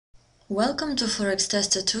Welcome to Forex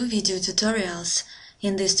Tester 2 video tutorials.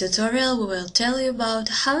 In this tutorial we will tell you about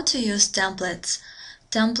how to use templates.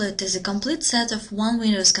 Template is a complete set of one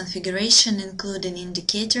Windows configuration including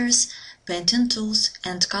indicators, painting tools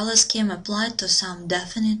and color scheme applied to some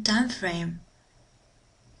definite time frame.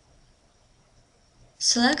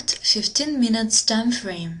 Select 15 minutes time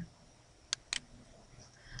frame.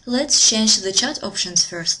 Let's change the chart options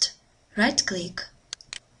first. Right-click,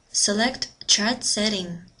 select Chart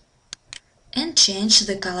Setting and change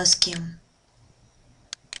the color scheme.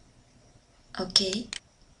 OK.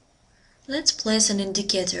 Let's place an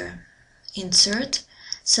indicator. Insert,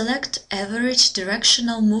 select Average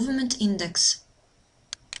Directional Movement Index.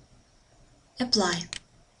 Apply.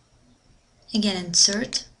 Again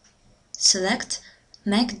insert, select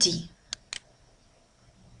MACD.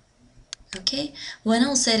 OK, when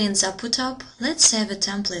all settings are put up, let's save a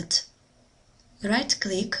template.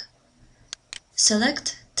 Right-click,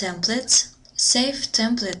 select Templates, Save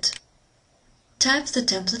Template. Type the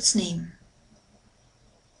template's name.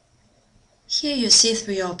 Here you see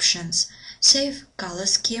three options. Save color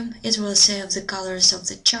scheme, it will save the colors of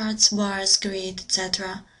the charts, bars, grid,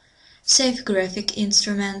 etc. Save graphic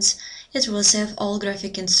instruments, it will save all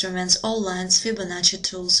graphic instruments, all lines, Fibonacci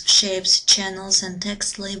tools, shapes, channels and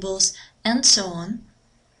text labels, and so on.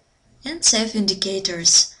 And save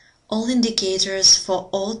indicators, all indicators for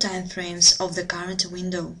all time frames of the current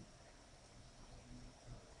window.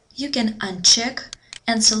 You can uncheck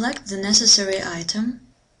and select the necessary item,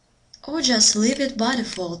 or just leave it by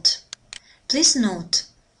default. Please note,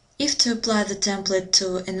 if to apply the template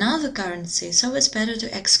to another currency, so it's better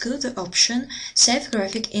to exclude the option Save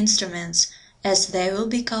Graphic Instruments, as they will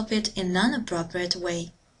be copied in non-appropriate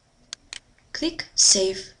way. Click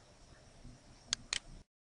Save.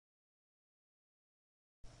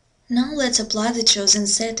 Now let's apply the chosen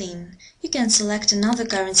setting. You can select another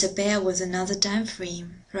currency pair with another time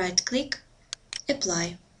frame. Right-click,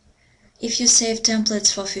 Apply. If you save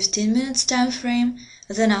templates for 15 minutes time frame,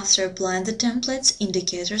 then after applying the templates,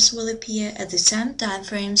 indicators will appear at the same time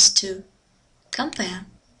frames to compare.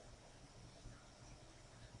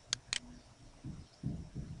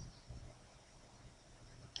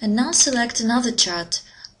 And now select another chart.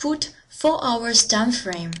 Put 4 hours time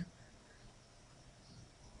frame.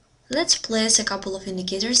 Let's place a couple of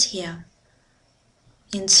indicators here.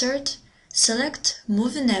 Insert, select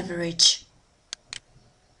Moving Average.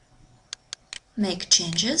 Make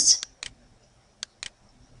changes.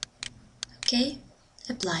 OK,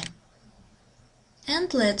 apply.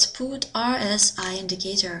 And let's put RSI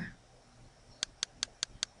indicator.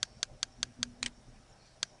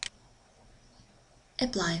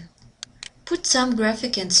 Apply. Put some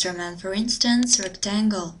graphic instrument, for instance,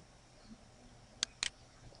 rectangle.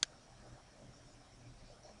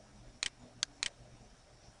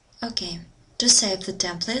 OK, to save the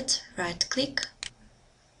template, right-click,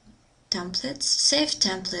 Templates, Save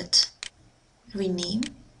Template, rename,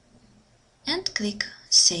 and click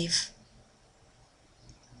Save.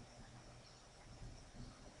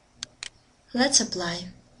 Let's apply.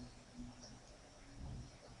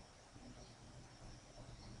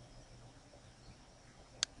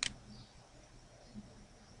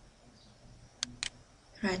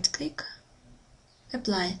 Right-click,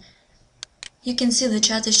 apply. You can see the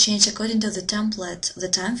chart is changed according to the template. The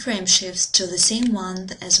time frame shifts to the same one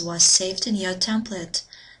as was saved in your template.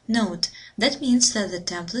 Note, that means that the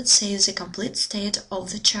template saves a complete state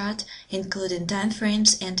of the chart, including time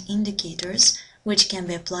frames and indicators, which can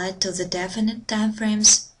be applied to the definite time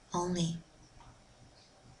frames only.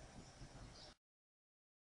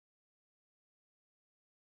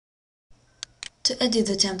 To edit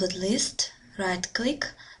the template list,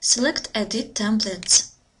 right-click, select Edit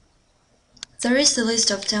Templates. There is the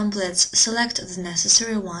list of templates, select the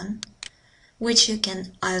necessary one, which you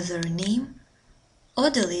can either rename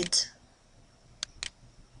or delete.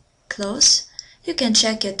 Close. You can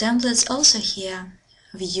check your templates also here.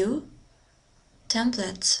 View,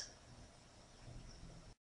 Templates.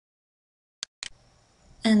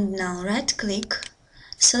 And now right-click,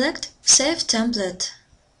 select Save Template.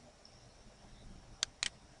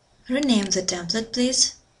 Rename the template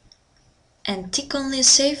please, and tick only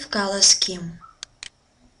Save Color Scheme.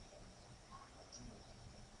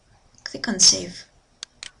 Click on Save.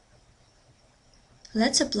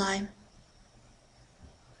 Let's apply.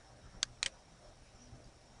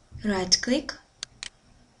 Right-click,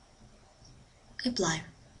 Apply.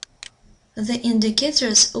 The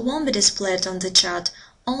indicators won't be displayed on the chart,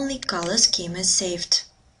 only color scheme is saved.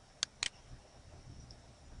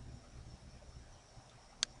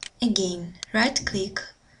 Again, right-click,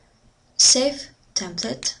 Save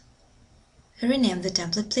Template, rename the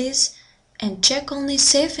template please, and check only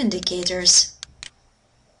safe indicators.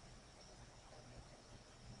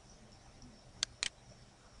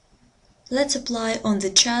 Let's apply on the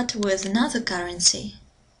chart with another currency.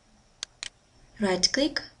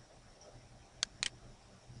 Right-click,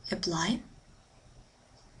 Apply.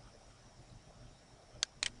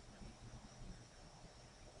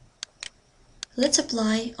 Let's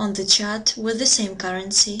apply on the chart with the same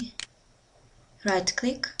currency.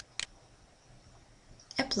 Right-click,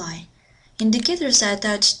 Apply. Indicators are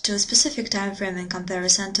attached to a specific time frame in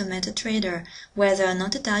comparison to MetaTrader, where they are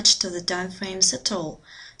not attached to the time frames at all.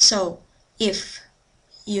 So, if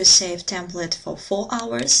you save template for 4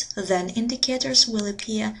 hours, then indicators will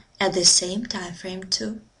appear at the same time frame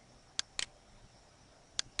too.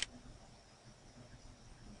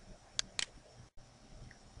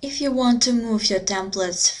 If you want to move your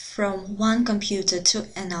templates from one computer to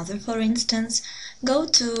another, for instance, go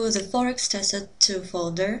to the Forex Tester 2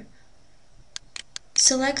 folder,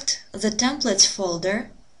 select the Templates folder,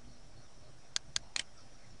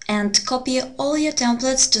 and copy all your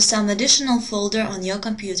templates to some additional folder on your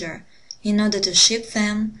computer in order to ship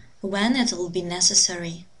them when it will be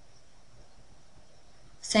necessary.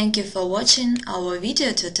 Thank you for watching our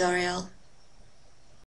video tutorial.